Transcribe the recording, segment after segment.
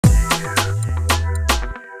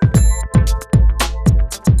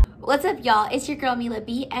What's up, y'all? It's your girl Mila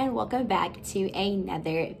B, and welcome back to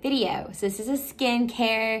another video. So this is a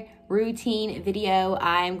skincare routine video.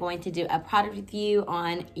 I'm going to do a product review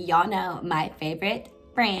on, y'all know, my favorite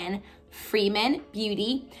brand, Freeman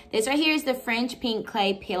Beauty. This right here is the French Pink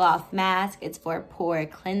Clay Peel Off Mask. It's for pore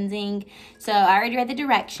cleansing. So I already read the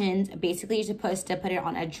directions. Basically, you're supposed to put it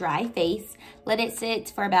on a dry face, let it sit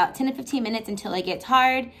for about 10 to 15 minutes until it gets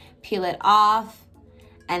hard, peel it off,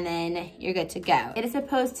 and then you're good to go. It is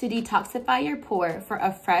supposed to detoxify your pore for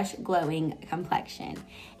a fresh, glowing complexion.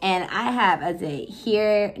 And I have a day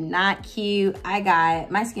here, not cute.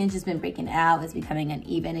 My skin's just been breaking out. It's becoming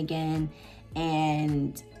uneven again.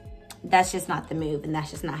 And that's just not the move, and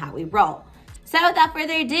that's just not how we roll. So without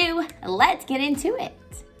further ado, let's get into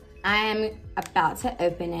it. I am about to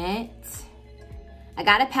open it. I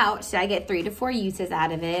got a pouch, so I get 3 to 4 uses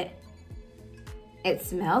out of it. It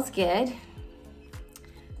smells good.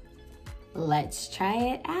 Let's try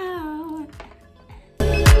it out.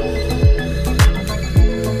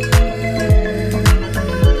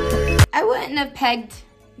 I wouldn't have pegged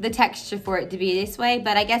the texture for it to be this way,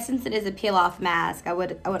 but I guess since it is a peel off mask, I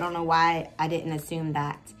don't know why I didn't assume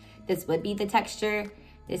that this would be the texture.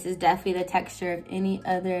 This is definitely the texture of any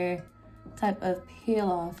other type of peel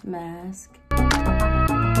off mask.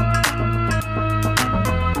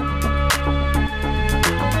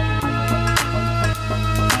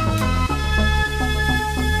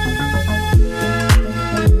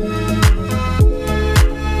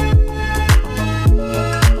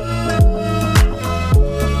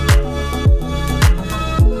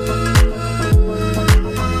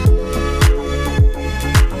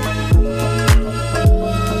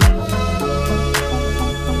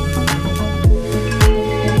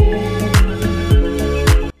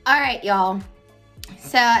 Y'all,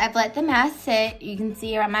 so I've let the mask sit. You can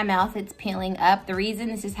see around my mouth it's peeling up. The reason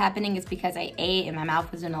this is happening is because I ate and my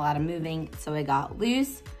mouth was doing a lot of moving, so it got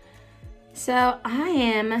loose. So I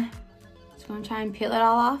am just gonna try and peel it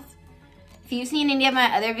all off. If you've seen any of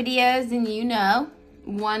my other videos, then you know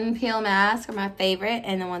one peel masks are my favorite,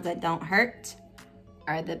 and the ones that don't hurt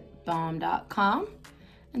are the bomb.com,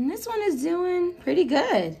 and this one is doing pretty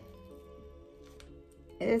good.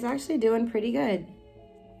 It is actually doing pretty good.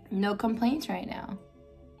 No complaints right now.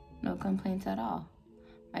 No complaints at all.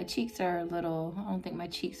 My cheeks are a little, I don't think my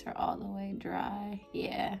cheeks are all the way dry.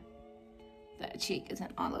 Yeah, that cheek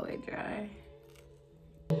isn't all the way dry.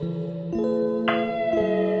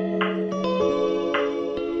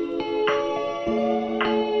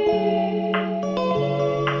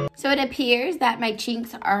 So it appears that my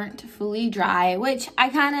cheeks aren't fully dry, which I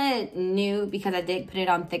kind of knew because I did put it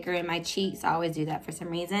on thicker in my cheeks. I always do that for some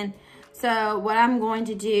reason. So what I'm going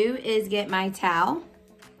to do is get my towel,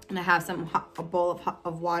 and I have a bowl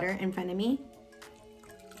of water in front of me.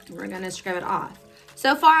 We're gonna scrub it off.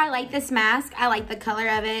 So far, I like this mask. I like the color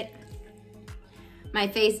of it. My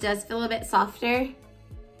face does feel a bit softer.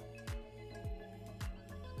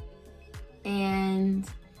 And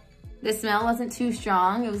the smell wasn't too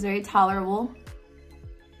strong. It was very tolerable.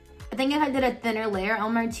 I think if I did a thinner layer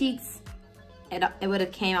on my cheeks, it would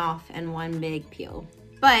have came off in one big peel.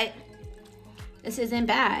 But this isn't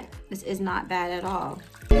bad. This is not bad at all.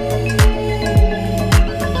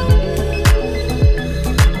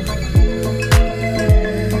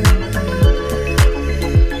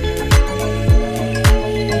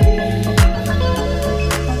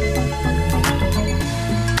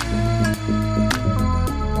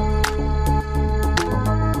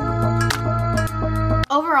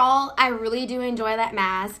 Overall, I really do enjoy that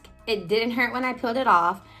mask. It didn't hurt when I peeled it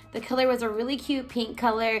off. The color was a really cute pink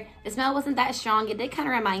color. The smell wasn't that strong. It did kind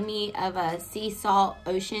of remind me of a sea salt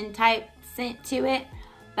ocean type scent to it.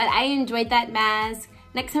 But I enjoyed that mask.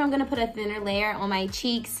 Next time I'm gonna put a thinner layer on my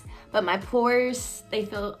cheeks, but my pores, they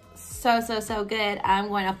feel so good. I'm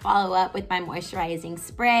going to follow up with my moisturizing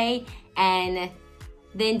spray and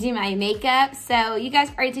then do my makeup. So you guys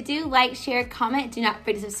are ready to do, like, share, comment. Do not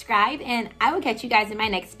forget to subscribe, and I will catch you guys in my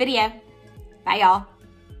next video. Bye, y'all.